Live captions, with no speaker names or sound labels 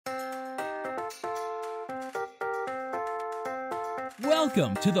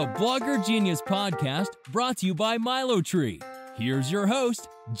Welcome to the Blogger Genius Podcast, brought to you by Milo Tree. Here's your host,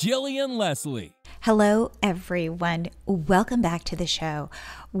 Jillian Leslie. Hello, everyone. Welcome back to the show.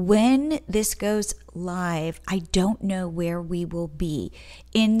 When this goes live, I don't know where we will be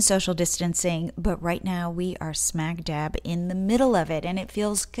in social distancing, but right now we are smack dab in the middle of it, and it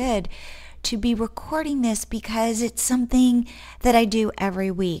feels good to be recording this because it's something that I do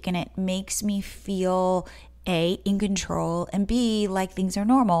every week, and it makes me feel A, in control, and B, like things are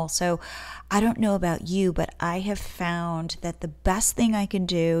normal. So I don't know about you, but I have found that the best thing I can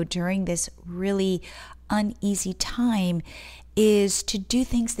do during this really uneasy time is to do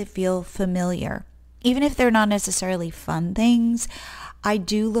things that feel familiar. Even if they're not necessarily fun things, I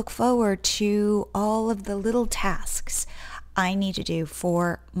do look forward to all of the little tasks I need to do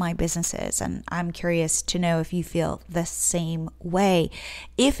for my businesses. And I'm curious to know if you feel the same way.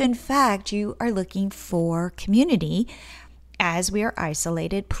 If in fact you are looking for community as we are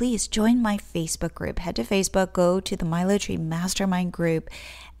isolated, please join my Facebook group. Head to Facebook, go to the Milo Tree Mastermind group,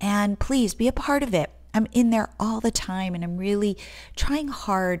 and please be a part of it. I'm in there all the time, and I'm really trying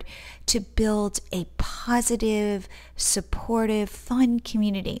hard to build a positive, supportive, fun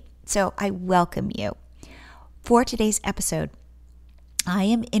community. So I welcome you. For today's episode, I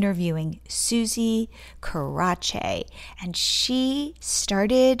am interviewing Suzy Karadsheh, and she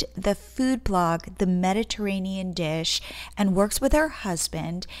started the food blog, The Mediterranean Dish, and works with her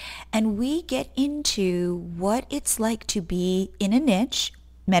husband. And we get into what it's like to be in a niche,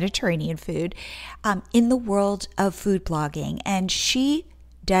 Mediterranean food, in the world of food blogging. And she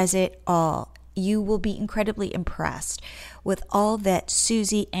does it all. You will be incredibly impressed with all that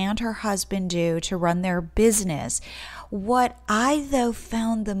Suzy and her husband do to run their business. What I, though,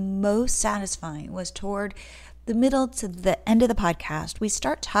 found the most satisfying was toward the middle to the end of the podcast, we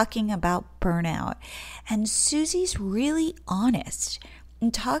start talking about burnout. And Suzy's really honest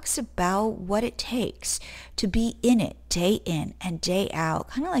and talks about what it takes to be in it day in and day out,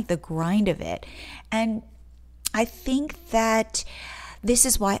 kind of like the grind of it. And I think that this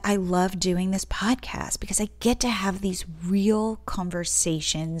is why I love doing this podcast, because I get to have these real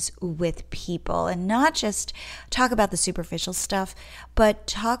conversations with people and not just talk about the superficial stuff, but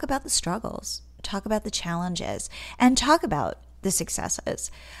talk about the struggles, talk about the challenges, and talk about the successes.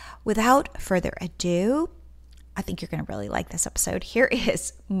 Without further ado, I think you're going to really like this episode. Here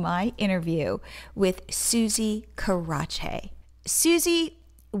is my interview with Suzy Karadsheh. Suzy,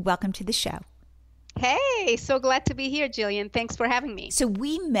 welcome to the show. Hey, so glad to be here, Jillian. Thanks for having me. So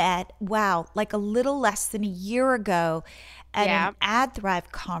we met, like a little less than a year ago at an Ad Thrive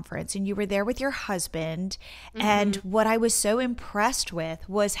conference, and you were there with your husband. Mm-hmm. And what I was so impressed with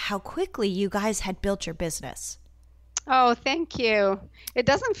was how quickly you guys had built your business. Oh, thank you. It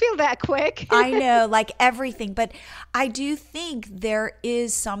doesn't feel that quick. I know, like everything. But I do think there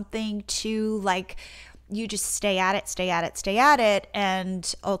is something to you just stay at it,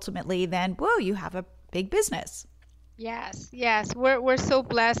 and ultimately then, whoa, you have a big business. Yes. We're so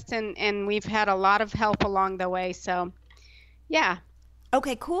blessed, and we've had a lot of help along the way. So, yeah.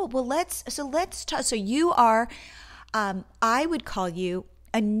 Okay, cool. Well, let's talk. So you are, I would call you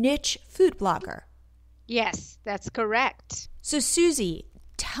a niche food blogger. Yes, that's correct. So Suzy,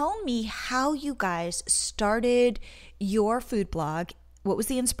 tell me how you guys started your food blog. What was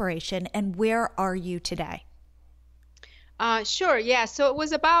the inspiration, and where are you today? Sure. Yeah. So it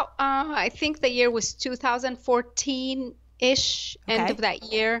was about, I think the year was 2014-ish, end of that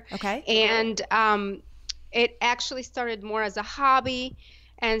year. Okay. And it actually started more as a hobby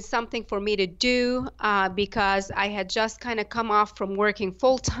and something for me to do because I had just kind of come off from working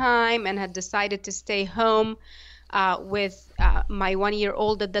full time and had decided to stay home with my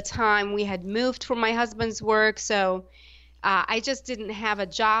 1-year-old at the time. We had moved from my husband's work, so I just didn't have a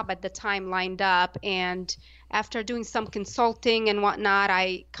job at the time lined up. And after doing some consulting and whatnot,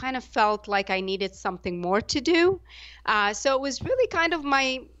 I kind of felt like I needed something more to do. So it was really kind of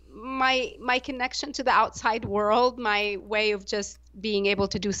my connection to the outside world, my way of just being able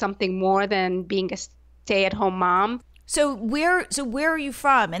to do something more than being a stay-at-home mom. So where are you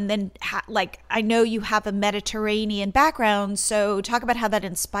from? And then I know you have a Mediterranean background, so talk about how that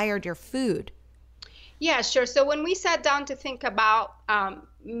inspired your food. Yeah, sure. So when we sat down to think about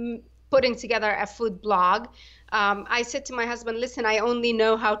putting together a food blog, I said to my husband, listen, I only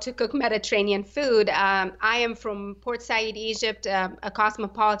know how to cook Mediterranean food. I am from Port Said, Egypt, a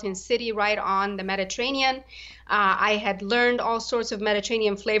cosmopolitan city right on the Mediterranean. I had learned all sorts of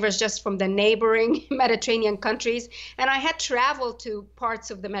Mediterranean flavors just from the neighboring Mediterranean countries, and I had traveled to parts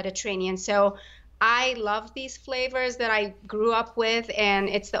of the Mediterranean. So I love these flavors that I grew up with, and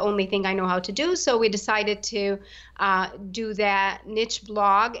it's the only thing I know how to do. So we decided to do that niche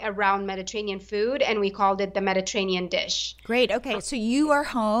blog around Mediterranean food, and we called it the Mediterranean dish. Great. Okay. So you are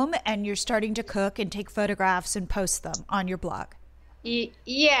home and you're starting to cook and take photographs and post them on your blog.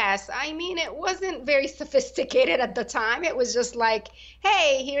 Yes, I mean, it wasn't very sophisticated at the time. It was just like,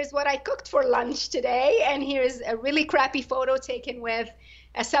 hey, here's what I cooked for lunch today, and here's a really crappy photo taken with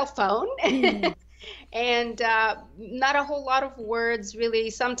a cell phone. And not a whole lot of words, really.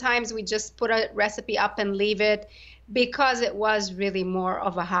 Sometimes we just put a recipe up and leave it because it was really more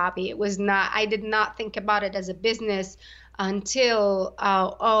of a hobby. It was not, I did not think about it as a business until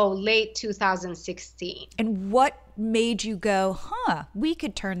late 2016. And what made you go, we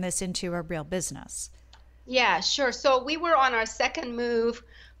could turn this into a real business? Yeah, sure. So we were on our second move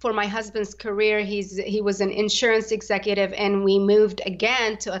for my husband's career. He was an insurance executive, and we moved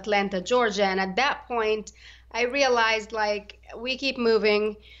again to Atlanta, Georgia. And at that point, I realized, like, we keep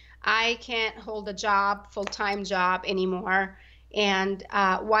moving. I can't hold a job, full-time job anymore. And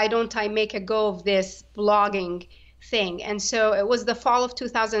why don't I make a go of this blogging thing? And so it was the fall of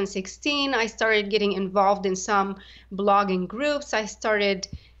 2016. I started getting involved in some blogging groups. I started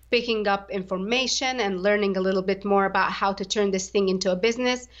picking up information and learning a little bit more about how to turn this thing into a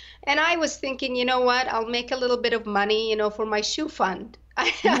business. And I was thinking, you know what, I'll make a little bit of money, for my shoe fund.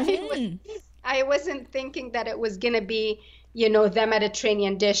 I wasn't thinking that it was going to be, the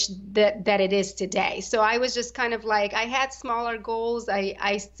Mediterranean dish that it is today. So I was just kind of like, I had smaller goals.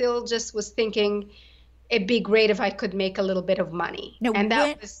 I still just was thinking it'd be great if I could make a little bit of money. Now,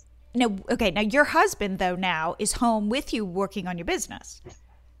 now your husband, though, now is home with you working on your business.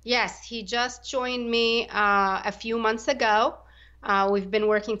 Yes, he just joined me a few months ago. We've been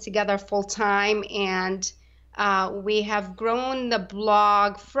working together full time, and we have grown the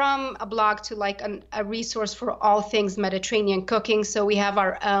blog from a blog to like a resource for all things Mediterranean cooking. So we have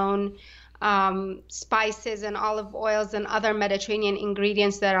our own spices and olive oils and other Mediterranean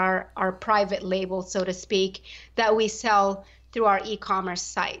ingredients that are our private label, so to speak, that we sell through our e-commerce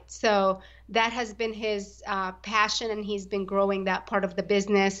site. So that has been his passion, and he's been growing that part of the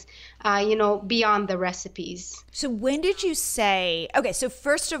business, beyond the recipes. So when did you say, okay, so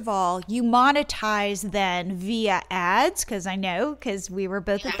first of all, you monetize then via ads, because we were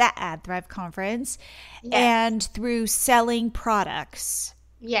both at that Ad Thrive conference, and through selling products.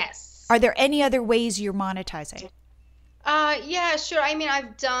 Yes. Are there any other ways you're monetizing? Yeah, sure. I mean,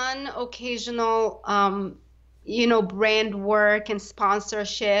 I've done occasional brand work and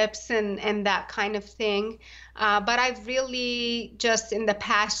sponsorships and that kind of thing. But I've really just in the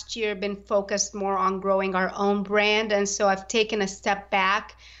past year been focused more on growing our own brand. And so I've taken a step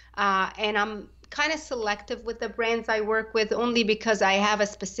back, and I'm kind of selective with the brands I work with, only because I have a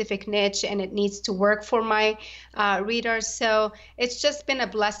specific niche and it needs to work for my readers. So it's just been a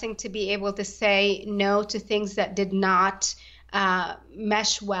blessing to be able to say no to things that did not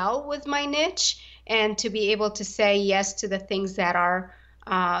mesh well with my niche, and to be able to say yes to the things that are,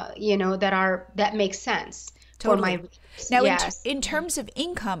 that make sense for my readers. Now, in terms of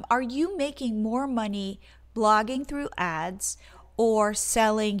income, are you making more money blogging through ads or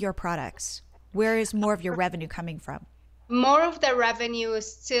selling your products? Where is more of your revenue coming from? More of the revenue is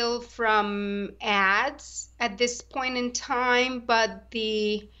still from ads at this point in time, but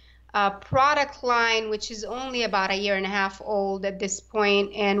the product line, which is only about a year and a half old at this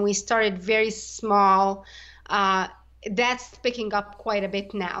point, and we started very small, that's picking up quite a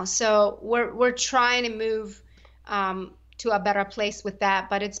bit now. So we're trying to move to a better place with that,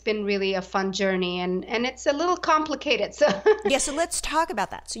 but it's been really a fun journey, and it's a little complicated. So so let's talk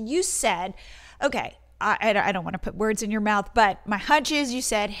about that. So you said, okay, I don't want to put words in your mouth, but my hunch is you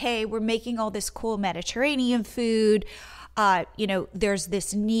said, hey, we're making all this cool Mediterranean food. There's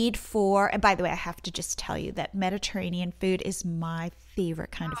this need for, and by the way, I have to just tell you that Mediterranean food is my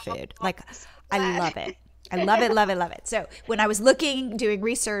favorite kind of food. Like, I love it. I love it, love it, love it. So when I was doing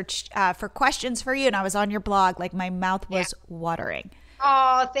research for questions for you, and I was on your blog, like my mouth was watering.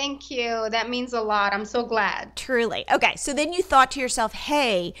 Oh, thank you. That means a lot. I'm so glad. Truly. Okay. So then you thought to yourself,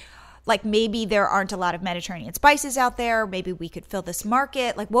 hey, like maybe there aren't a lot of Mediterranean spices out there. Maybe we could fill this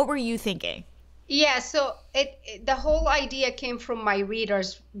market. Like, what were you thinking? Yeah, so the whole idea came from my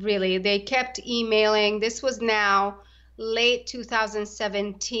readers, really. They kept emailing. This was now late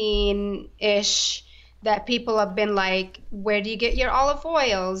 2017-ish, that people have been like, where do you get your olive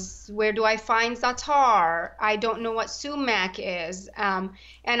oils? Where do I find za'atar? I don't know what sumac is. And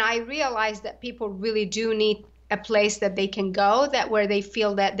I realized that people really do need a place that they can go where they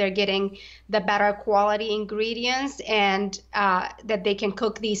feel that they're getting the better quality ingredients, and that they can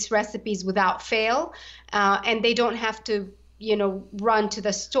cook these recipes without fail, and they don't have to run to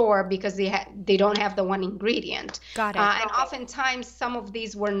the store because they don't have the one ingredient. Got it. And oftentimes some of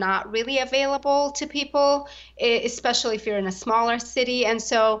these were not really available to people, especially if you're in a smaller city. And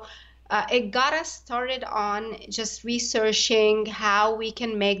so it got us started on just researching how we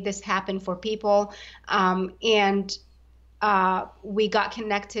can make this happen for people. And we got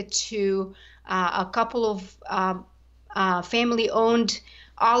connected to a couple of family-owned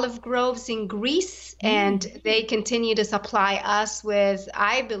olive groves in Greece, and they continue to supply us with,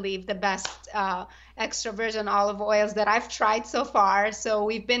 I believe, the best extra virgin olive oils that I've tried so far. So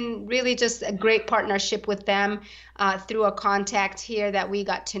we've been really just a great partnership with them through a contact here that we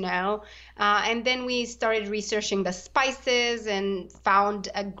got to know. And then we started researching the spices and found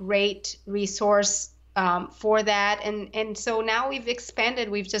a great resource for that. And so now we've expanded.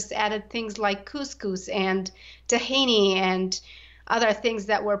 We've just added things like couscous and tahini and other things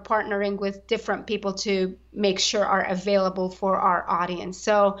that we're partnering with different people to make sure are available for our audience.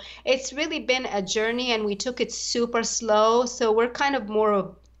 So it's really been a journey, and we took it super slow. So we're kind of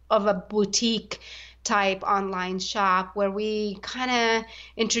more of a boutique type online shop where we kind of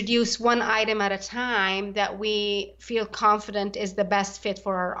introduce one item at a time that we feel confident is the best fit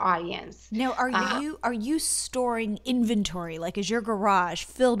for our audience. Now, are you storing inventory? Like, is your garage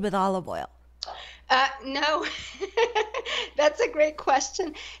filled with olive oil? No, that's a great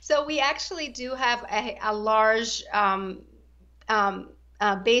question. So we actually do have a large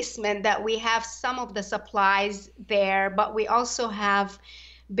basement that we have some of the supplies there, but we also have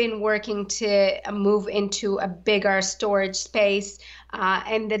been working to move into a bigger storage space.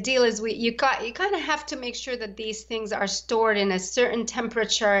 And the deal is you kind of have to make sure that these things are stored in a certain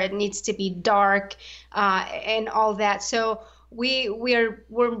temperature. It needs to be dark and all that. So we're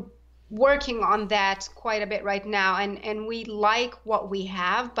working on that quite a bit right now, and we like what we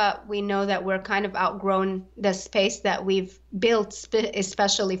have, but we know that we're kind of outgrown the space that we've built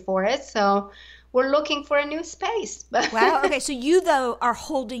especially for it. So we're looking for a new space. Wow. Okay. So you, though, are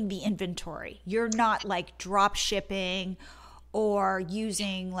holding the inventory. You're not like drop shipping or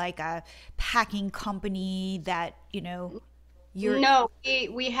using like a packing company that, you're. No,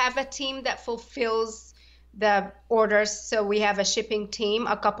 we have a team that fulfills the orders. So we have a shipping team,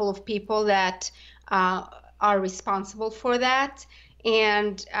 a couple of people that are responsible for that.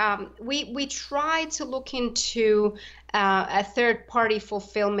 And we try to look into a third-party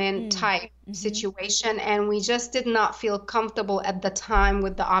fulfillment type situation, and we just did not feel comfortable at the time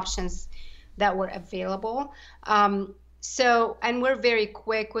with the options that were available. And we're very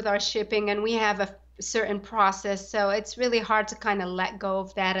quick with our shipping, and we have a certain process, so it's really hard to kind of let go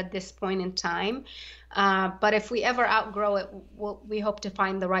of that at this point in time. But if we ever outgrow it, we hope to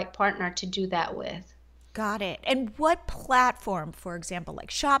find the right partner to do that with. Got it. And what platform, for example, like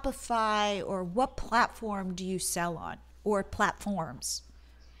Shopify, or what platform do you sell on, or platforms?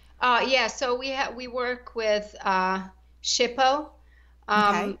 So we work with Shippo,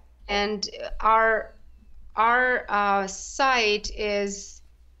 Okay. and our site is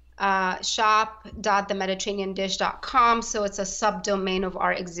shop.themediterraneandish.com. So it's a subdomain of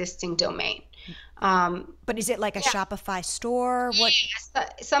our existing domain. But is it like a Shopify store? What?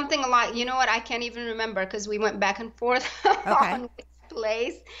 Something a lot. You know what? I can't even remember because we went back and forth on which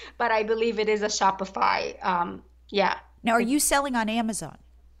place. But I believe it is a Shopify. Yeah. Now, are you selling on Amazon?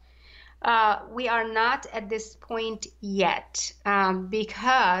 We are not at this point yet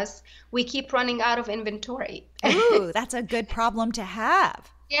because we keep running out of inventory. Ooh, that's a good problem to have.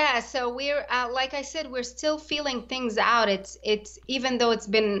 Yeah, so we're like I said, we're still feeling things out. It's even though it's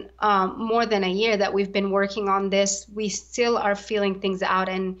been more than a year that we've been working on this, we still are feeling things out.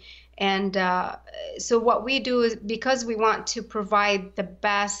 And so what we do is, because we want to provide the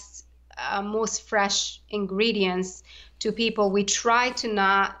best, most fresh ingredients to people, we try to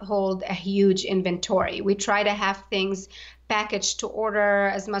not hold a huge inventory. We try to have things packaged to order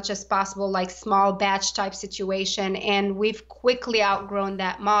as much as possible, like small batch type situation. And we've quickly outgrown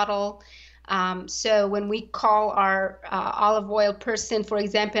that model. So when we call our olive oil person, for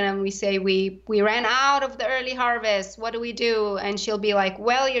example, and we say we ran out of the early harvest, what do we do? And she'll be like,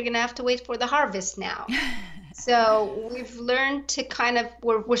 well, you're going to have to wait for the harvest now. So we've learned to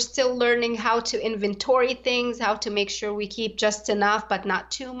we're still learning how to inventory things, how to make sure we keep just enough, but not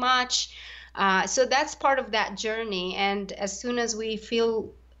too much. So that's part of that journey. And as soon as we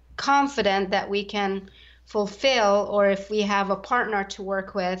feel confident that we can fulfill, or if we have a partner to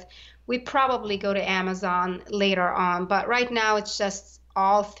work with, we probably go to Amazon later on. But right now it's just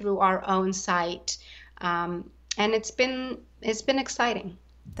all through our own site. and it's been exciting.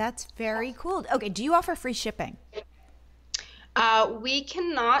 That's very cool. Okay, do you offer free shipping? We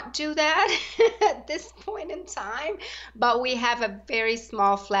cannot do that at this point in time, but we have a very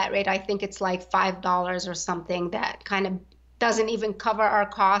small flat rate. I think it's like $5 or something that kind of doesn't even cover our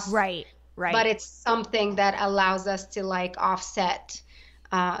costs. Right. But it's something that allows us to like offset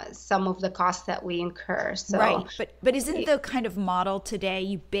some of the costs that we incur. So, right. But isn't the kind of model today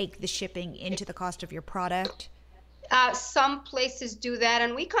you bake the shipping into the cost of your product? Some places do that,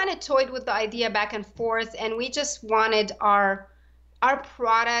 and we kind of toyed with the idea back and forth, and we just wanted our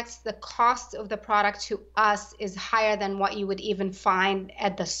products, the cost of the product to us is higher than what you would even find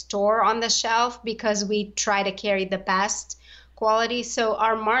at the store on the shelf, because we try to carry the best quality. So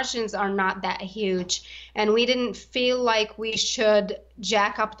our margins are not that huge, and we didn't feel like we should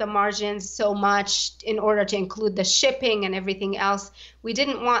jack up the margins so much in order to include the shipping and everything else. We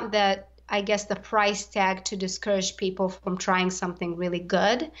didn't want the price tag to discourage people from trying something really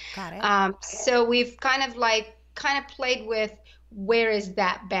good. Got it. So we've kind of played with where is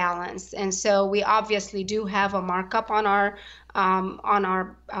that balance, and so we obviously do have a markup on our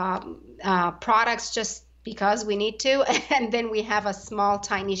products just because we need to, and then we have a small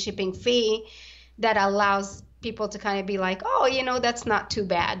tiny shipping fee that allows people to kind of be like, oh, that's not too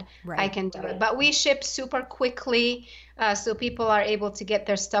bad. Right. I can do it. But we ship super quickly, so people are able to get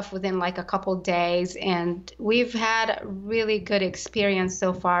their stuff within like a couple days, and we've had a really good experience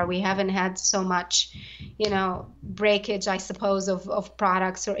so far. We haven't had so much, breakage, I suppose, of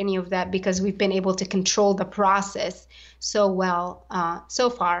products or any of that, because we've been able to control the process so well so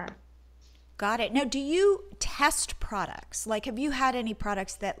far. Got it. Now, do you test products? Like, have you had any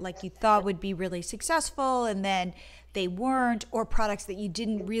products that like you thought would be really successful and then they weren't, or products that you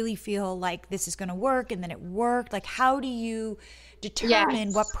didn't really feel like this is going to work and then it worked? Like, how do you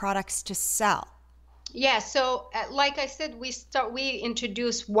determine what products to sell? Yeah. So like I said, we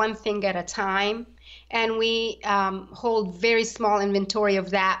introduce one thing at a time, and we hold very small inventory of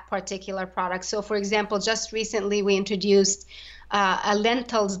that particular product. So for example, just recently we introduced a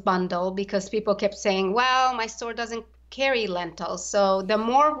lentils bundle, because people kept saying, well, my store doesn't carry lentils. So the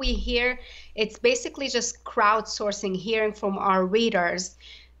more we hear, it's basically just crowdsourcing, hearing from our readers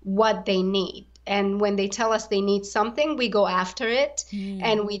what they need. And when they tell us they need something, we go after it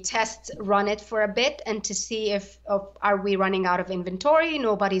and we run it for a bit, and to see if are we running out of inventory?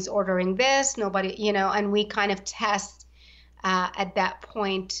 Nobody's ordering this, and we kind of test at that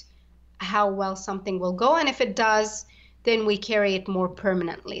point how well something will go. And if it does, then we carry it more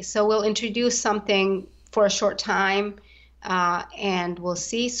permanently. So we'll introduce something for a short time, and we'll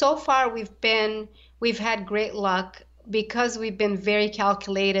see. So far, we've had great luck, because we've been very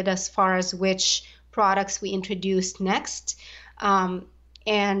calculated as far as which products we introduced next.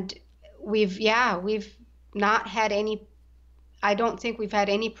 And we've not had any, I don't think we've had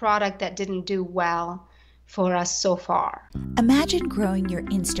any product that didn't do well for us so far. Imagine growing your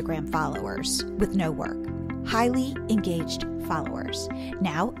Instagram followers with no work. Highly engaged followers.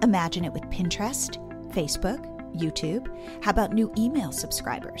 Now imagine it with Pinterest, Facebook, YouTube. How about new email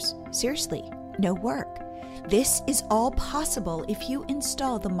subscribers? Seriously, no work. This is all possible if you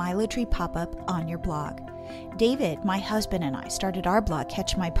install the Milo Tree pop-up on your blog. David, my husband, and I started our blog,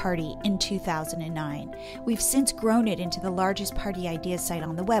 Catch My Party, in 2009. We've since grown it into the largest party ideas site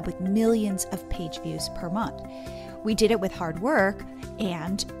on the web with millions of page views per month. We did it with hard work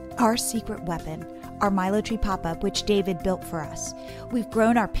and our secret weapon, our Milo Tree pop-up, which David built for us. We've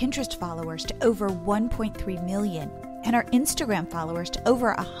grown our Pinterest followers to over 1.3 million and our Instagram followers to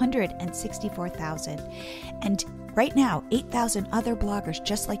over 164,000. And right now, 8,000 other bloggers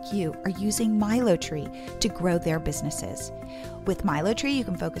just like you are using Milo Tree to grow their businesses. With Milo Tree, you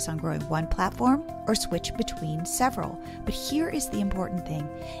can focus on growing one platform or switch between several. But here is the important thing.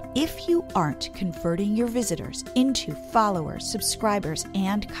 If you aren't converting your visitors into followers, subscribers,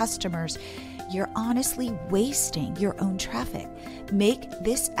 and customers, you're honestly wasting your own traffic. Make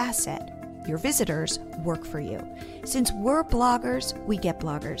this asset, your visitors, work for you. Since we're bloggers, we get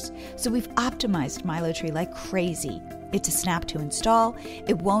bloggers. So we've optimized Milo Tree like crazy. It's a snap to install.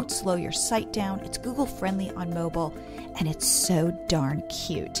 It won't slow your site down. It's Google friendly on mobile, and it's so darn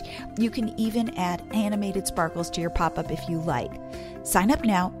cute. You can even add animated sparkles to your pop-up if you like. Sign up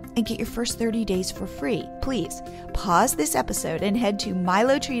now and get your first 30 days for free. Please pause this episode and head to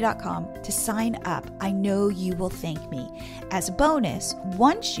milotree.com to sign up. I know you will thank me. As a bonus,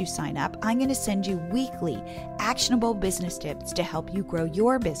 once you sign up, I'm going to send you weekly actionable business tips to help you grow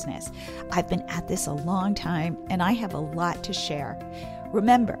your business. I've been at this a long time and I have a lot to share.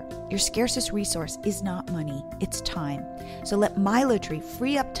 Remember, your scarcest resource is not money, it's time. So let MiloTree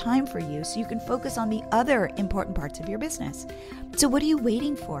free up time for you so you can focus on the other important parts of your business. So what are you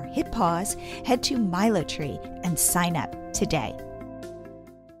waiting for? Hit pause, head to MiloTree, and sign up today.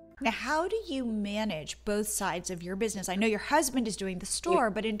 Now, how do you manage both sides of your business? I know your husband is doing the store,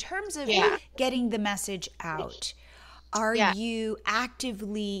 but in terms of getting the message out, are you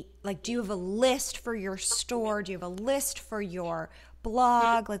actively, like, do you have a list for your store? Do you have a list for your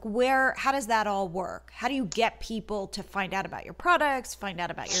blog? Like, how does that all work? How do you get people to find out about your products, find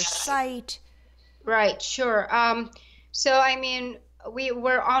out about your site? Right, sure. So, I mean,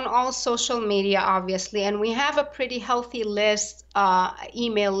 we're on all social media, obviously, and we have a pretty healthy list,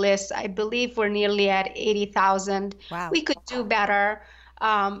 email list. I believe we're nearly at 80,000. Wow. We could do better.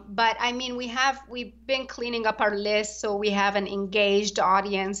 But I mean, we've been cleaning up our list, so we have an engaged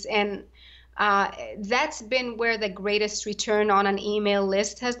audience, and that's been where the greatest return on an email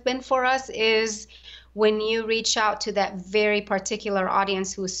list has been for us, is when you reach out to that very particular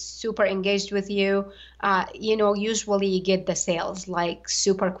audience who's super engaged with you. Usually you get the sales like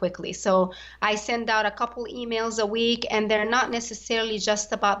super quickly. So I send out a couple emails a week, and they're not necessarily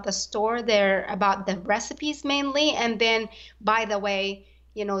just about the store. They're about the recipes mainly. And then, by the way,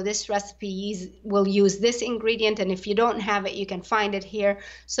 this recipe will use this ingredient, and if you don't have it, you can find it here.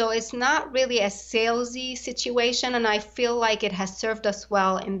 So it's not really a salesy situation, and I feel like it has served us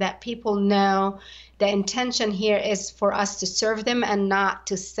well in that people know the intention here is for us to serve them and not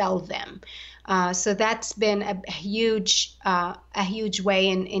to sell them. So that's been a huge way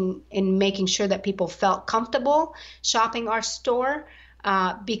in making sure that people felt comfortable shopping our store,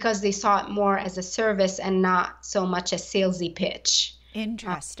 because they saw it more as a service and not so much a salesy pitch.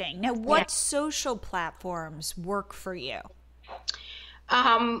 Interesting. Now, what social platforms work for you?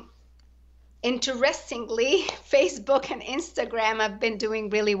 Interestingly, Facebook and Instagram have been doing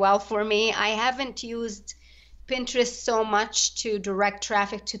really well for me. I haven't used Pinterest so much to direct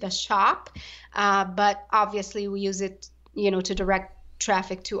traffic to the shop, but obviously we use it, to direct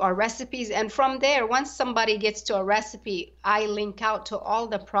traffic to our recipes. And from there, once somebody gets to a recipe, I link out to all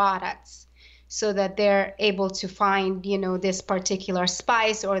the products, so that they're able to find, this particular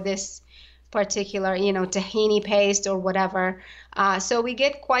spice or this particular, tahini paste or whatever. So we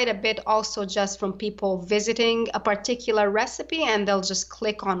get quite a bit also just from people visiting a particular recipe, and they'll just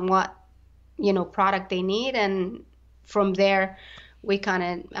click on what, product they need. And from there, we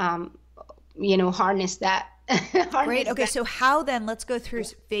kind of, harness that. Great. Okay. So how then, let's go through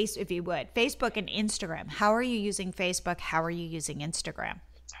if you would, Facebook and Instagram. How are you using Facebook? How are you using Instagram?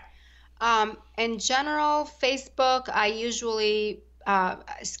 In general, Facebook, I usually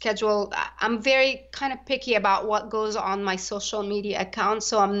schedule. I'm very kind of picky about what goes on my social media account.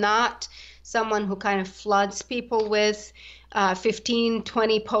 So I'm not someone who kind of floods people with 15,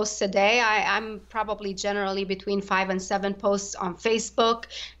 20 posts a day. I'm probably generally between 5 and 7 posts on Facebook,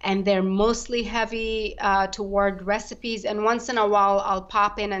 and they're mostly heavy toward recipes. And once in a while, I'll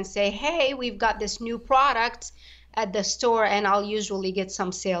pop in and say, hey, we've got this new product at the store, and I'll usually get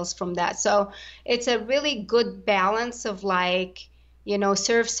some sales from that. So it's a really good balance of serve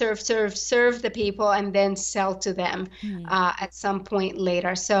the people and then sell to them at some point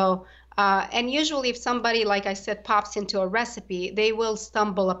later. So and usually if somebody, like I said, pops into a recipe, they will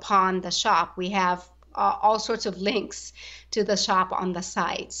stumble upon the shop. We have all sorts of links to the shop on the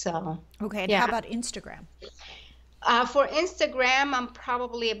site. So okay. And how about Instagram? For Instagram, I'm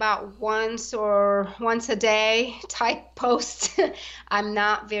probably about once a day type post.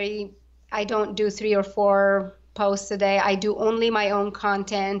 I don't do 3 or 4 posts a day. I do only my own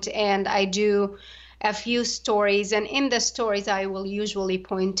content, and I do a few stories. And in the stories, I will usually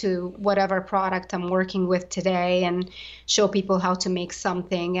point to whatever product I'm working with today and show people how to make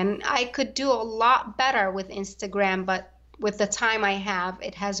something. And I could do a lot better with Instagram, but with the time I have,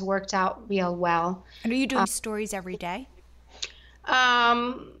 it has worked out real well. And are you doing stories every day?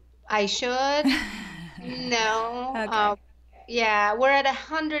 I should. No. Okay. Yeah, we're at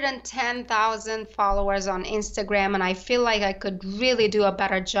 110,000 followers on Instagram, and I feel like I could really do a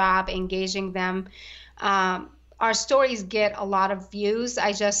better job engaging them. Our stories get a lot of views.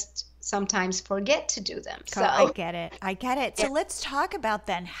 I just sometimes forget to do them. So I get it. Yeah. So let's talk about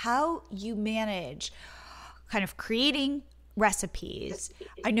then how you manage kind of creating recipes.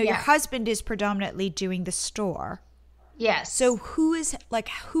 I know your husband is predominantly doing the store. Yes. So who is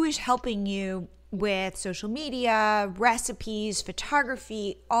helping you with social media, recipes,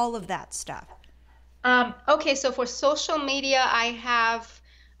 photography, all of that stuff? Okay, so for social media, I have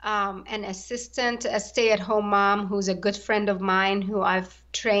an assistant, a stay-at-home mom who's a good friend of mine who I've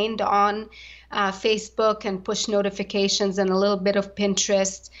trained on Facebook and push notifications and a little bit of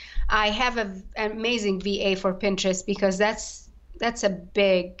Pinterest. I have an amazing VA for Pinterest because that's a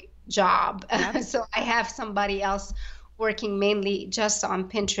big job. Yep. So I have somebody else working mainly just on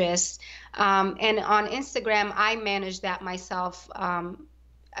Pinterest. And on Instagram, I manage that myself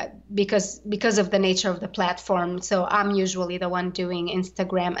because of the nature of the platform. So I'm usually the one doing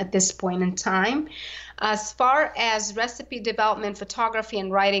Instagram at this point in time. As far as recipe development, photography,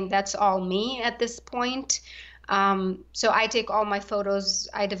 and writing, that's all me at this point. So I take all my photos,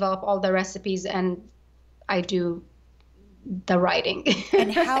 I develop all the recipes, and I do the writing.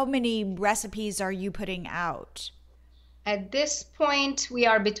 And how many recipes are you putting out? At this point, we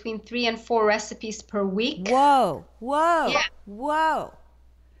are between 3 and 4 recipes per week. Whoa. Yeah. Whoa.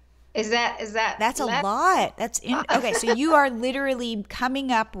 Is that That's a lot. Okay, so you are literally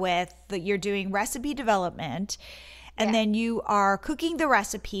coming up with you're doing recipe development, and then you are cooking the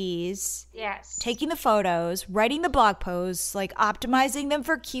recipes. Yes. Taking the photos, writing the blog posts, like optimizing them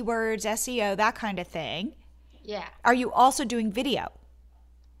for keywords, SEO, that kind of thing. Yeah. Are you also doing video?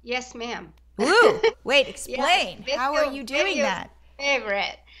 Yes, ma'am. Ooh, wait, explain. Yes, how are you doing that?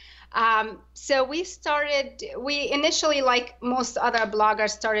 Favorite. So we initially, like most other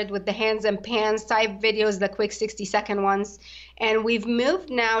bloggers, started with the hands and pans type videos, the quick 60-second ones. And we've moved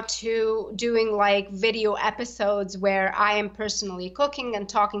now to doing like video episodes where I am personally cooking and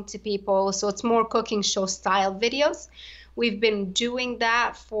talking to people. So it's more cooking show style videos. We've been doing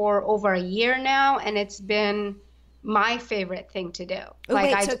that for over a year now, and it's been my favorite thing to do. Oh,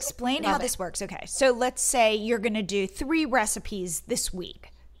 wait, so explain how this works. Okay, so let's say you're going to do 3 recipes this week,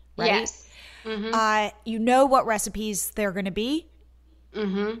 right? Yes. Mm-hmm. You know what recipes they're going to be?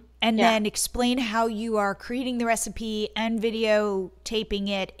 Mm-hmm. And then explain how you are creating the recipe and videotaping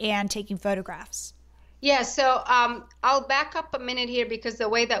it and taking photographs. Yeah, so I'll back up a minute here because the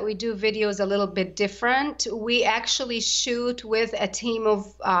way that we do video is a little bit different. We actually shoot with a team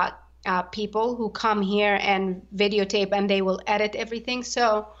of people who come here and videotape, and they will edit everything.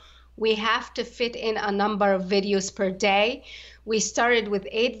 So we have to fit in a number of videos per day. We started with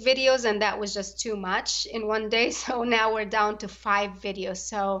 8 videos, and that was just too much in one day. So now we're down to 5 videos.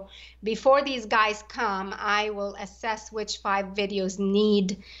 So before these guys come, I will assess which 5 videos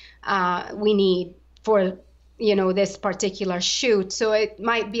we need for this particular shoot. So it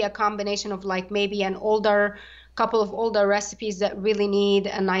might be a combination of like maybe couple of older recipes that really need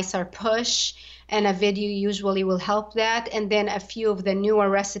a nicer push, and a video usually will help that, and then a few of the newer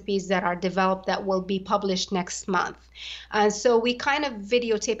recipes that are developed that will be published next month. And so we kind of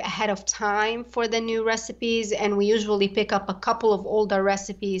videotape ahead of time for the new recipes, and we usually pick up a couple of older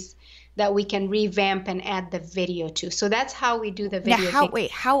recipes that we can revamp and add the video to. So that's how we do the video. Now,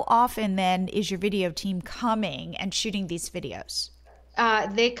 how often then is your video team coming and shooting these videos?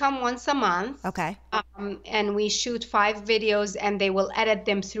 They come once a month. Okay. And we shoot 5 videos, and they will edit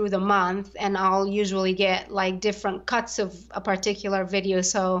them through the month. And I'll usually get like different cuts of a particular video.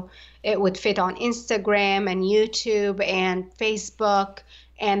 So it would fit on Instagram and YouTube and Facebook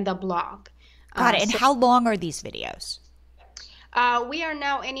and the blog. Got it. And how long are these videos? We are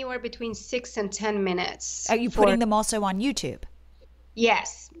now anywhere between 6 and 10 minutes. Are you putting them also on YouTube?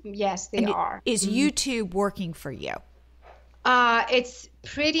 Yes, they are. Is YouTube working for you? It's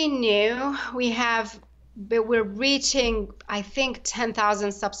pretty new. We're reaching, I think,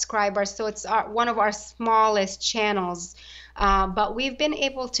 10,000 subscribers. So it's one of our smallest channels. But we've been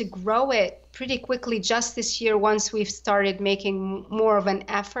able to grow it pretty quickly just this year once we've started making more of an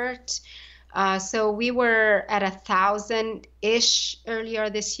effort. So we were at 1,000-ish earlier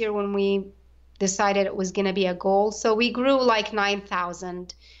this year when we decided it was going to be a goal. So we grew like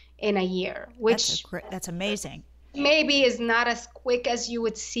 9,000 in a year, which that's amazing. Maybe is not as quick as you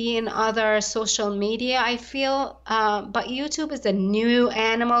would see in other social media, I feel. But YouTube is a new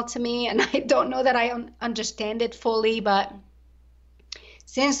animal to me, and I don't know that I understand it fully. But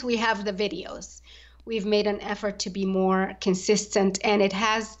since we have the videos, we've made an effort to be more consistent, and it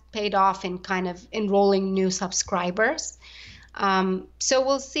has paid off in kind of enrolling new subscribers. So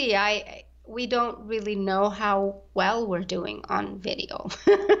we'll see. We don't really know how well we're doing on video.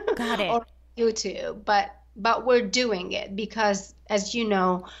 Got it. Or YouTube, but we're doing it because, as you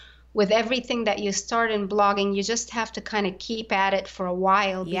know, with everything that you start in blogging, you just have to kind of keep at it for a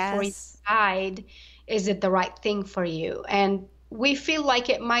while before you decide, is it the right thing for you? And we feel like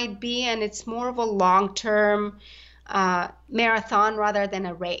it might be, and it's more of a long-term marathon rather than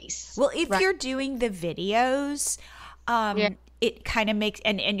a race. Well, if you're doing the videos, it kind of makes,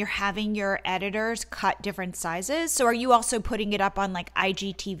 and you're having your editors cut different sizes. So are you also putting it up on like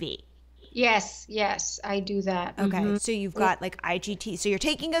IGTV? Yes, I do that. Okay. So you've got like IGT. So you're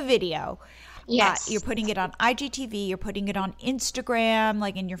taking a video. Yes. You're putting it on IGTV. You're putting it on Instagram,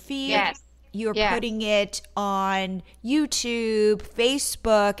 like in your feed. Yes. You're putting it on YouTube,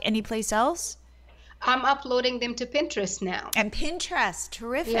 Facebook, any place else? I'm uploading them to Pinterest now. And Pinterest,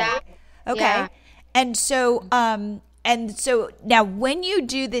 terrific. Yeah. Okay. Yeah. And so now when you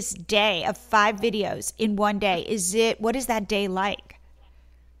do this day of 5 videos in one day, what is that day like?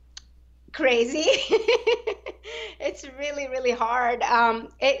 Crazy. It's really, really hard.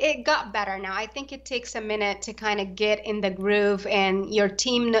 It got better now. I think it takes a minute to kind of get in the groove, and your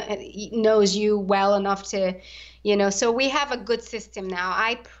team knows you well enough to, so we have a good system now.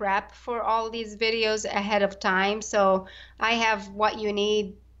 I prep for all these videos ahead of time. So I have what you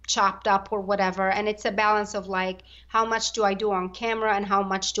need chopped up or whatever. And it's a balance of like, how much do I do on camera and how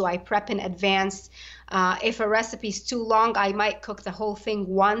much do I prep in advance? If a recipe is too long, I might cook the whole thing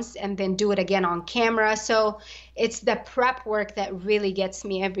once and then do it again on camera. So it's the prep work that really gets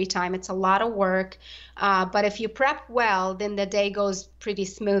me every time. It's a lot of work. But if you prep well, then the day goes pretty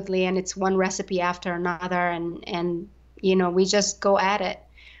smoothly, and it's one recipe after another. And we just go at it.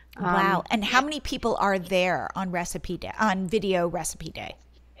 Wow. And how many people are there on video recipe day?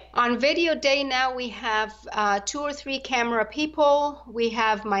 On video day now, we have 2 or 3 camera people. We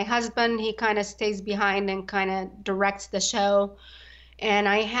have my husband. He kind of stays behind and kind of directs the show. And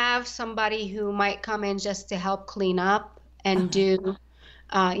I have somebody who might come in just to help clean up and do,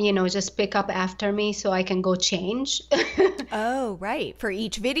 just pick up after me so I can go change. Oh, right. For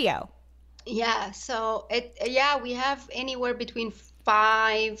each video. Yeah. So we have anywhere between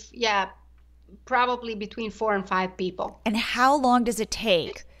 5, probably between 4 and 5 people. And how long does it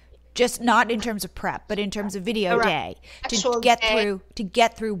take? Just not in terms of prep, but in terms of video day to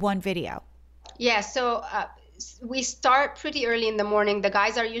get through one video. Yeah, so we start pretty early in the morning. The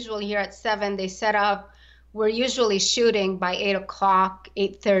guys are usually here at 7. They set up. We're usually shooting by 8 o'clock,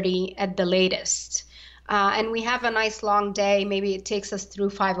 8:30 at the latest. And we have a nice long day. Maybe it takes us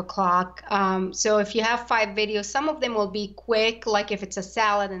through 5 o'clock. So if you have 5 videos, some of them will be quick, like if it's a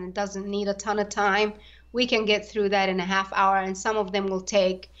salad and it doesn't need a ton of time, we can get through that in a half hour. And some of them will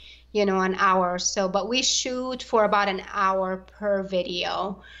take an hour or so, but we shoot for about an hour per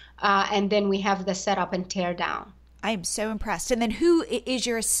video. And then we have the setup and tear down. I am so impressed. And then who is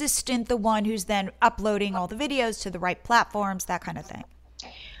your assistant, the one who's then uploading all the videos to the right platforms, that kind of thing?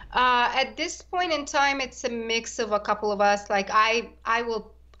 At this point in time, it's a mix of a couple of us. Like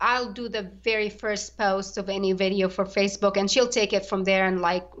I'll do the very first post of any video for Facebook, and she'll take it from there and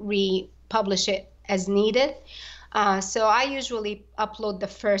like republish it as needed. So I usually upload the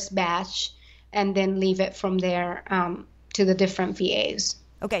first batch and then leave it from there to the different VAs.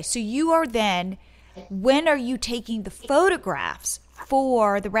 Okay, so when are you taking the photographs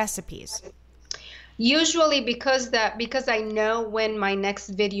for the recipes? Usually because I know when my next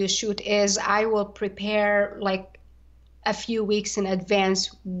video shoot is, I will prepare like a few weeks in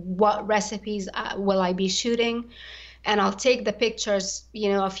advance what recipes will I be shooting, and I'll take the pictures,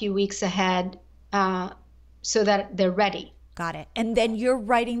 a few weeks ahead. So that they're ready. Got it. And then you're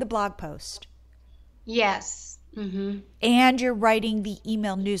writing the blog post. Yes. Mm-hmm. And you're writing the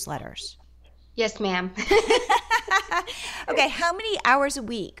email newsletters. Yes, ma'am. Okay. How many hours a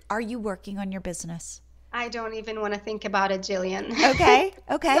week are you working on your business? I don't even want to think about it, Jillian. Okay.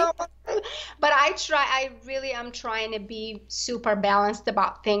 So, but I really am trying to be super balanced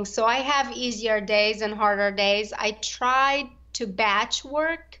about things. So I have easier days and harder days. I tried to batch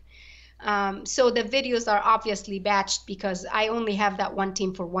work. So the videos are obviously batched because I only have that one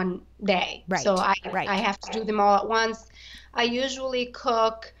team for one day. Right. So I have to do them all at once. I usually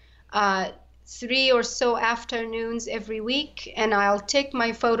cook 3 or so afternoons every week, and I'll take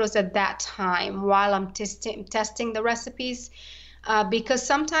my photos at that time while I'm testing the recipes, because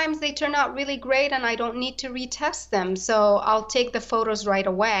sometimes they turn out really great and I don't need to retest them. So I'll take the photos right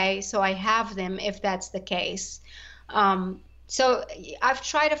away so I have them if that's the case. So I've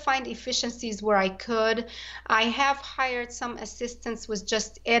tried to find efficiencies where I could. I have hired some assistants with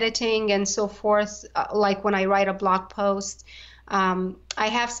just editing and so forth, like when I write a blog post. I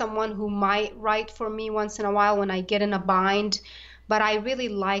have someone who might write for me once in a while when I get in a bind, but I really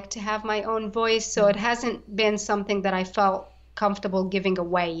like to have my own voice, so it hasn't been something that I felt comfortable giving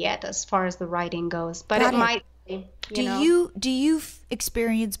away yet as far as the writing goes. But it might be, Do you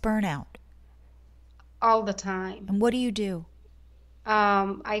experience burnout? All the time. And what do you do?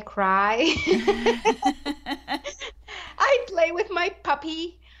 I cry. I play with my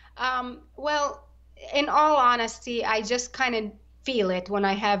puppy. Well, in all honesty, I just kind of feel it when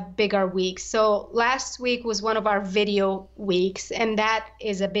I have bigger weeks. So last week was one of our video weeks, and that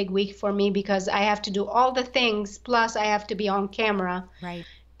is a big week for me because I have to do all the things, plus I have to be on camera. Right.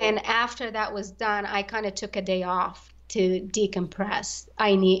 And after that was done, I kind of took a day off to decompress.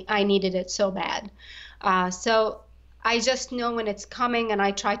 I needed it so bad. So I just know when it's coming, and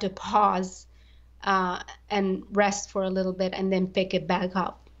I try to pause and rest for a little bit and then pick it back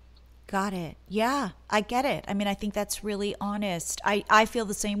up. Got it. Yeah, I get it. I mean, I think that's really honest. I feel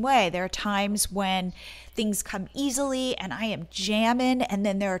the same way. There are times when things come easily and I am jamming, and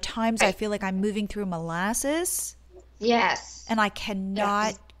then there are times I feel like I'm moving through molasses. Yes. And I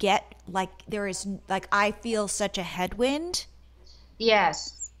cannot get, like, there is, like, I feel such a headwind.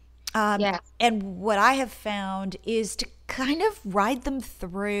 Yes. And what I have found is to kind of ride them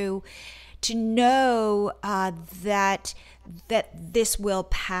through, to know that this will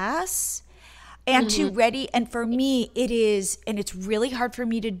pass, and to ready. And for me, it is, and it's really hard for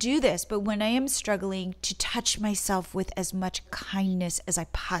me to do this, but when I am struggling, to touch myself with as much kindness as I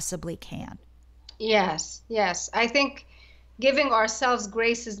possibly can. Yes. I think giving ourselves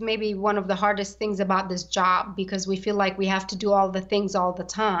grace is maybe one of the hardest things about this job, because we feel like we have to do all the things all the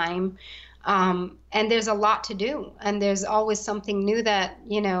time. And there's a lot to do, and there's always something new that,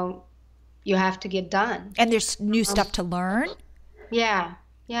 you have to get done. And there's new stuff to learn. Yeah.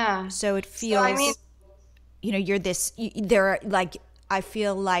 So it feels, you're this, there are, like, I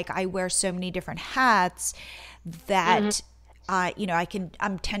feel like I wear so many different hats that,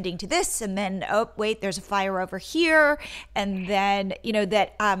 I'm tending to this, and then, oh, wait, there's a fire over here. And then,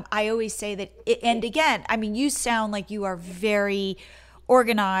 I always say that, and again, I mean, you sound like you are very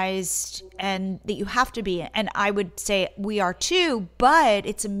organized, and that you have to be, and I would say we are too, but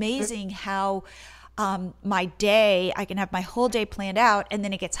it's amazing how my day, I can have my whole day planned out, and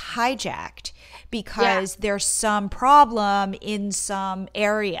then it gets hijacked because there's some problem in some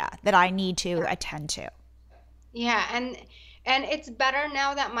area that I need to attend to. Yeah, and it's better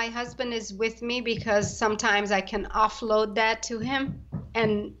now that my husband is with me, because sometimes I can offload that to him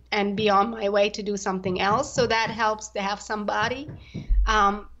and be on my way to do something else. So that helps to have somebody.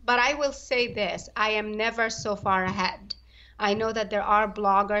 But I will say this, I am never so far ahead. I know that there are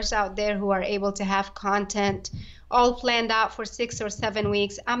bloggers out there who are able to have content all planned out for 6 or 7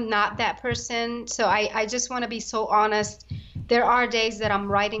 weeks. I'm not that person. So I just want to be so honest. There are days that I'm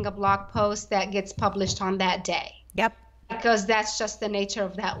writing a blog post that gets published on that day. Yep. Because that's just the nature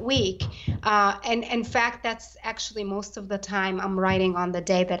of that week. And in fact, that's actually most of the time I'm writing on the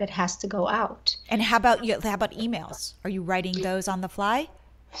day that it has to go out. And how about emails? Are you writing those on the fly?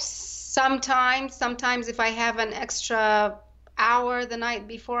 Sometimes if I have an extra hour the night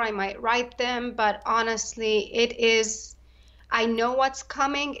before, I might write them. But honestly, I know what's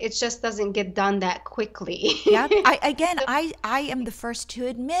coming. It just doesn't get done that quickly. Yeah. I am the first to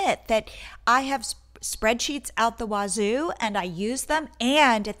admit that I have spreadsheets out the wazoo, and I use them,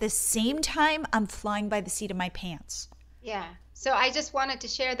 and at the same time I'm flying by the seat of my pants. Yeah. So I just wanted to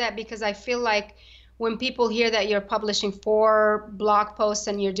share that, because I feel like when people hear that you're publishing 4 blog posts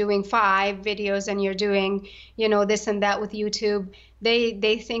and you're doing 5 videos and you're doing, this and that with YouTube,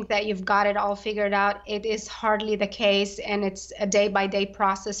 they think that you've got it all figured out. It is hardly the case, and it's a day-by-day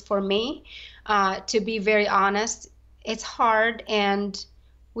process for me. To be very honest, it's hard, and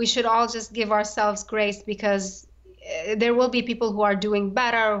we should all just give ourselves grace, because there will be people who are doing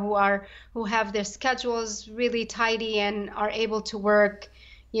better, who have their schedules really tidy and are able to work,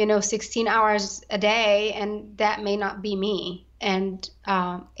 16 hours a day, and that may not be me. And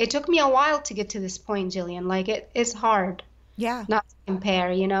it took me a while to get to this point, Jillian. Like, it is hard. Yeah. Not to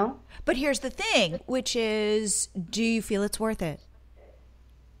compare, But here's the thing, which is, do you feel it's worth it?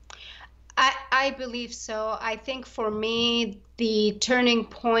 I believe so. I think for me, the turning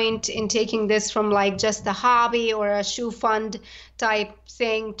point in taking this from like just a hobby or a shoe fund type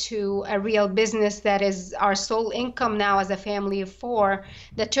thing to a real business that is our sole income now as a family of 4,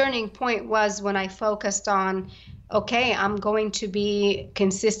 the turning point was when I focused on, okay, I'm going to be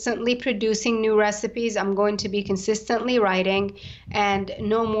consistently producing new recipes. I'm going to be consistently writing, and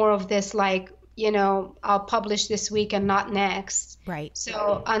no more of this like, I'll publish this week and not next. Right.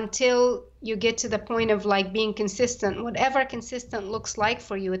 So until you get to the point of like being consistent, whatever consistent looks like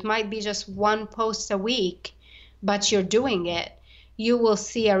for you, it might be just 1 post a week, but you're doing it, you will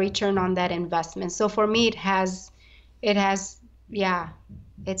see a return on that investment. So for me, it's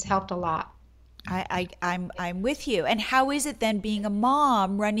helped a lot. I'm with you. And how is it then being a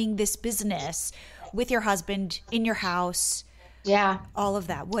mom running this business with your husband in your house? Yeah. All of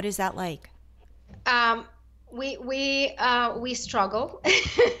that. What is that like? We struggle,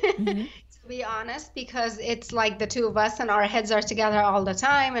 to be honest, because it's like the two of us and our heads are together all the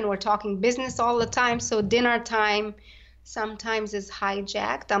time and we're talking business all the time. So dinner time sometimes is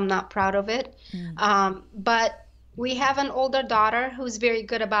hijacked. I'm not proud of it. But we have an older daughter who's very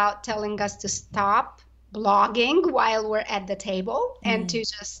good about telling us to stop blogging while we're at the table and to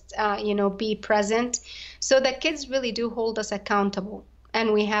just, be present. So the kids really do hold us accountable.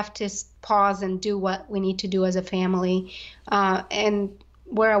 And we have to pause and do what we need to do as a family. And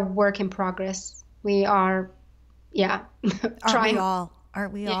we're a work in progress. We are, trying. Aren't we all?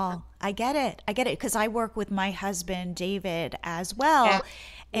 Aren't we all? I get it. Because I work with my husband, David, as well. Yeah.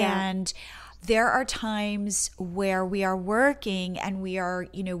 And there are times where we are working and we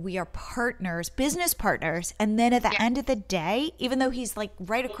are partners, business partners. And then at the end of the day, even though he's like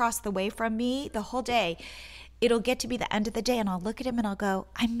right across the way from me the whole day, it'll get to be the end of the day and I'll look at him and I'll go,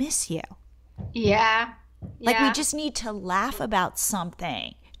 I miss you. Yeah. Like we just need to laugh about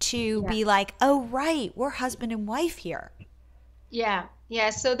something to be like, oh, right, we're husband and wife here. Yeah.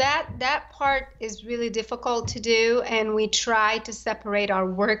 So that part is really difficult to do. And we try to separate our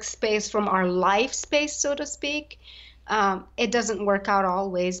workspace from our life space, so to speak. It doesn't work out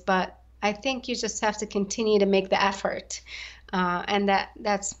always, but I think you just have to continue to make the effort. And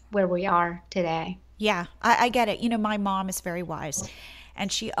that's where we are today. Yeah, I get it. My mom is very wise. And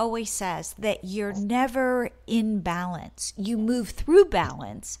she always says that you're never in balance. You move through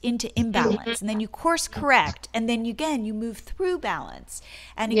balance into imbalance, and then you course correct, and then you move through balance.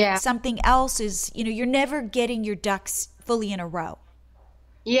 And something else is, you're never getting your ducks fully in a row.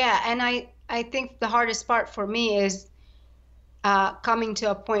 Yeah, and I think the hardest part for me is coming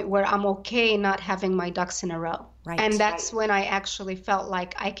to a point where I'm okay not having my ducks in a row. Right. And that's when I actually felt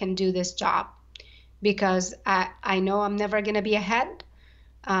like I can do this job, because I know I'm never going to be ahead.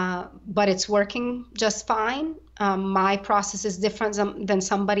 But it's working just fine. My process is different than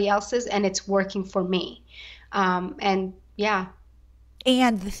somebody else's, and it's working for me. And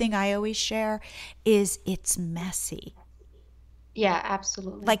the thing I always share is it's messy. Yeah,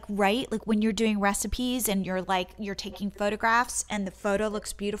 absolutely. Like when you're doing recipes and you're taking photographs and the photo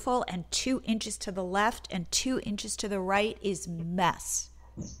looks beautiful and 2 inches to the left and 2 inches to the right is mess.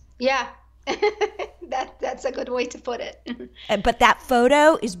 Yeah. That's a good way to put it. But that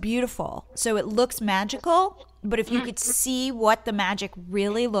photo is beautiful. So it looks magical. But if you could see what the magic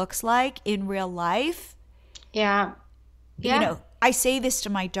really looks like in real life. Yeah. I say this to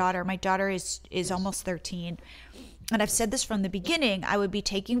my daughter. My daughter is almost 13. And I've said this from the beginning, I would be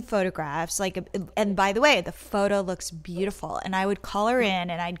taking photographs, and by the way, the photo looks beautiful. And I would call her in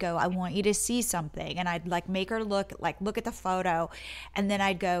and I'd go, I want you to see something. And I'd make her look at the photo. And then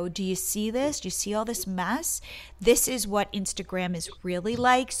I'd go, do you see this? Do you see all this mess? This is what Instagram is really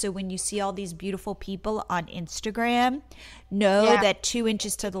like. So when you see all these beautiful people on Instagram, know that 2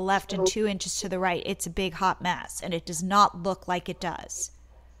 inches to the left and 2 inches to the right, it's a big hot mess. And it does not look like it does.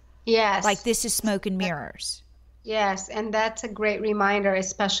 Yes. Like this is smoke and mirrors. Yes, and that's a great reminder,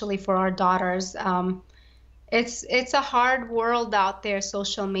 especially for our daughters. It's a hard world out there,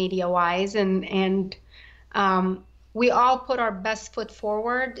 social media wise, and we all put our best foot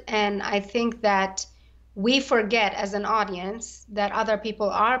forward. And I think that we forget as an audience that other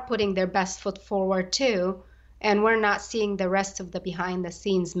people are putting their best foot forward too, and we're not seeing the rest of the behind the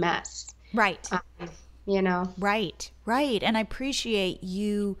scenes mess. Right. Right. And I appreciate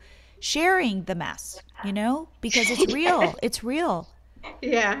you sharing the mess, because it's real. It's real.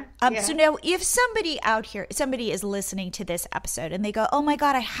 Yeah. So now if somebody is listening to this episode and they go, oh my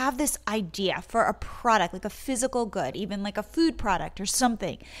God, I have this idea for a product, like a physical good, even like a food product or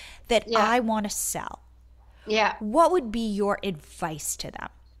something that I want to sell. Yeah. What would be your advice to them?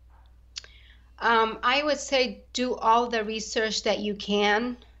 I would say do all the research that you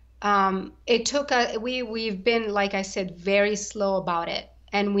can. It took we've been, like I said, very slow about it.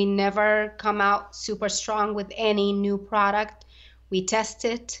 And we never come out super strong with any new product. We test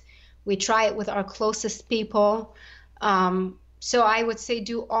it. We try it with our closest people. So I would say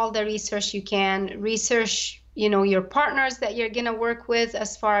do all the research you can. Research, your partners that you're going to work with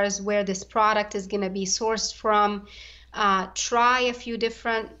as far as where this product is going to be sourced from. Try a few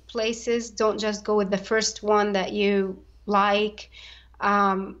different places. Don't just go with the first one that you like.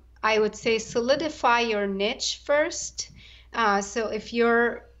 I would say solidify your niche first. So if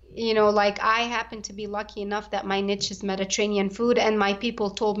you're, like I happen to be lucky enough that my niche is Mediterranean food and my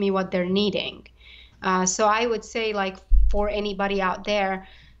people told me what they're needing. So I would say, like, for anybody out there,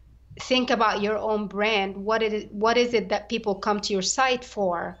 think about your own brand. What is it that people come to your site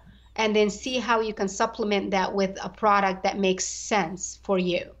for? And then see how you can supplement that with a product that makes sense for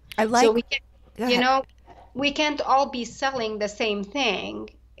you. So we can, we can't all be selling the same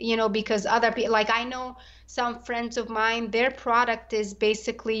thing. because other people, like I know some friends of mine, their product is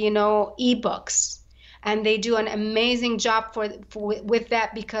basically, ebooks. And they do an amazing job with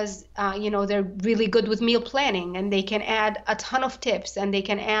that because, they're really good with meal planning, and they can add a ton of tips, and they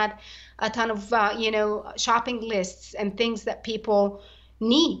can add a ton of, shopping lists and things that people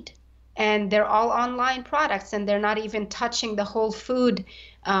need. And they're all online products, and they're not even touching the whole food,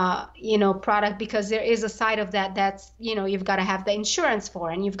 product, because there is a side of that that's, you've got to have the insurance for,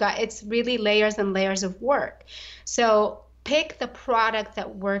 and it's really layers and layers of work. So pick the product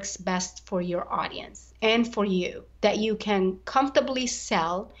that works best for your audience and for you, that you can comfortably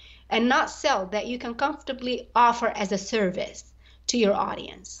sell, and not sell, that you can comfortably offer as a service to your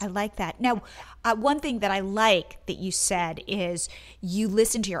audience. I like that. Now, one thing that I like that you said is you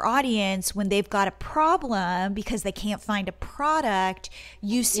listen to your audience when they've got a problem because they can't find a product.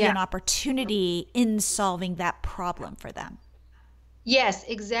 You see an opportunity in solving that problem for them. Yes,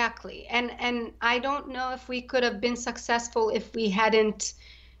 exactly. And I don't know if we could have been successful if we hadn't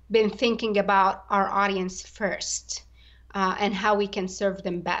been thinking about our audience first, and how we can serve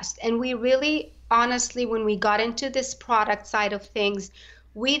them best. And we really, honestly, when we got into this product side of things,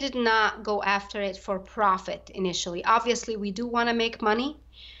 we did not go after it for profit initially. Obviously, we do want to make money,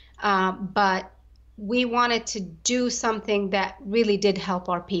 but we wanted to do something that really did help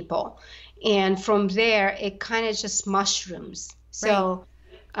our people. And from there, it kind of just mushrooms. So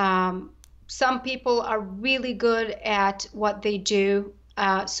some people are really good at what they do.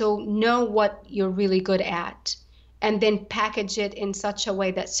 So know what you're really good at, and then package it in such a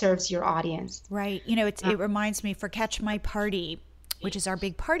way that serves your audience. Right. It reminds me, for Catch My Party, which is our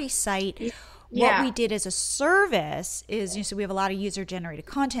big party site, what we did as a service is, so we have a lot of user-generated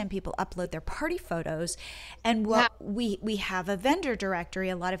content. People upload their party photos, and we have a vendor directory,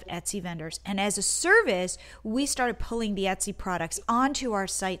 a lot of Etsy vendors. And as a service, we started pulling the Etsy products onto our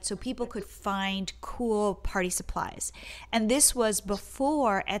site so people could find cool party supplies. And this was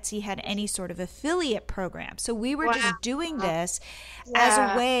before Etsy had any sort of affiliate program. So we were just doing this as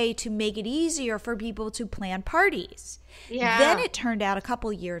a way to make it easier for people to plan parties. Yeah. Then it turned out a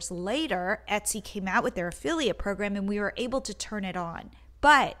couple years later, Etsy came out with their affiliate program, and we were able to turn it on.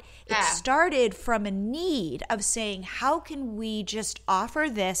 But it started from a need of saying, how can we just offer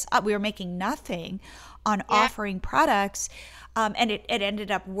this? We were making nothing on offering products, and it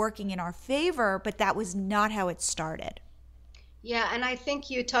ended up working in our favor, but that was not how it started. Yeah, and I think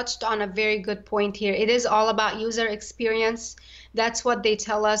you touched on a very good point here. It is all about user experience. That's what they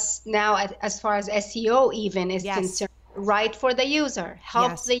tell us now as far as SEO even is concerned. Right for the user,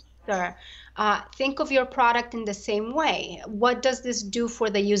 help the user. Think of your product in the same way. What does this do for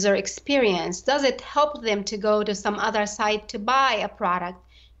the user experience? Does it help them to go to some other site to buy a product?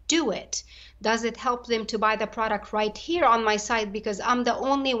 Do it. Does it help them to buy the product right here on my site because I'm the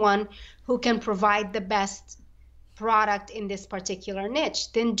only one who can provide the best product in this particular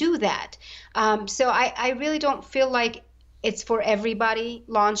niche? Then do that. So I really don't feel like it's for everybody.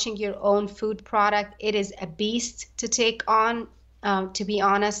 Launching your own food product, it is a beast to take on, to be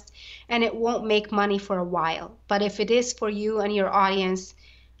honest, and it won't make money for a while. But if it is for you and your audience,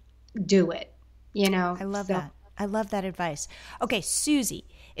 do it. I love that. I love that advice. Okay, Suzy,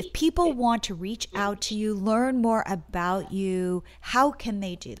 if people want to reach out to you, learn more about you, how can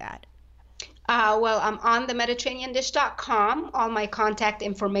they do that? Well, I'm on the MediterraneanDish.com. All my contact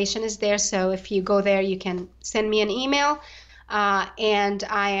information is there. So if you go there, you can send me an email. And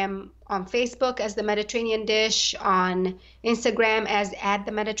I am on Facebook as The Mediterranean Dish, on Instagram as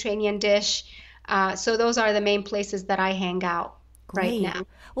 @The Mediterranean Dish. So those are the main places that I hang out right now.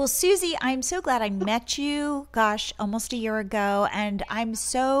 Well, Suzy, I'm so glad I met you, almost a year ago. And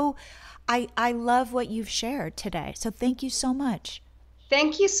I love what you've shared today. So thank you so much.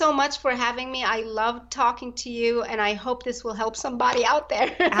 Thank you so much for having me. I love talking to you, and I hope this will help somebody out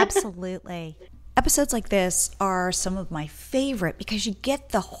there. Absolutely. Episodes like this are some of my favorite because you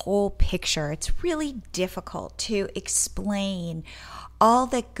get the whole picture. It's really difficult to explain all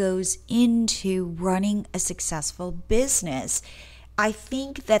that goes into running a successful business. I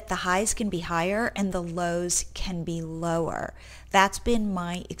think that the highs can be higher and the lows can be lower. That's been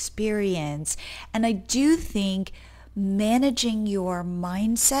my experience. And I do think managing your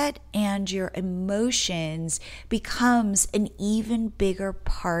mindset and your emotions becomes an even bigger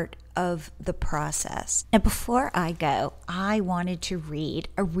part of the process. Now, before I go, I wanted to read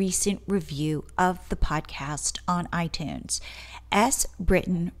a recent review of the podcast on iTunes. S.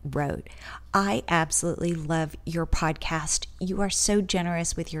 Britton wrote, "I absolutely love your podcast. You are so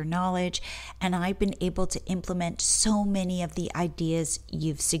generous with your knowledge, and I've been able to implement so many of the ideas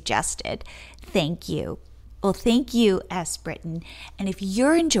you've suggested. Thank you." Well, thank you, S. Britton. And if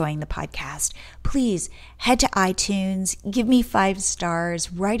you're enjoying the podcast, please head to iTunes, give me 5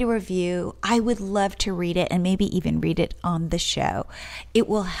 stars, write a review. I would love to read it and maybe even read it on the show. It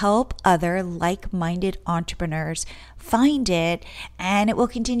will help other like-minded entrepreneurs find it, and it will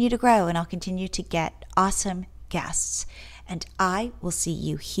continue to grow, and I'll continue to get awesome guests. And I will see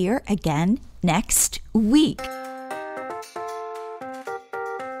you here again next week.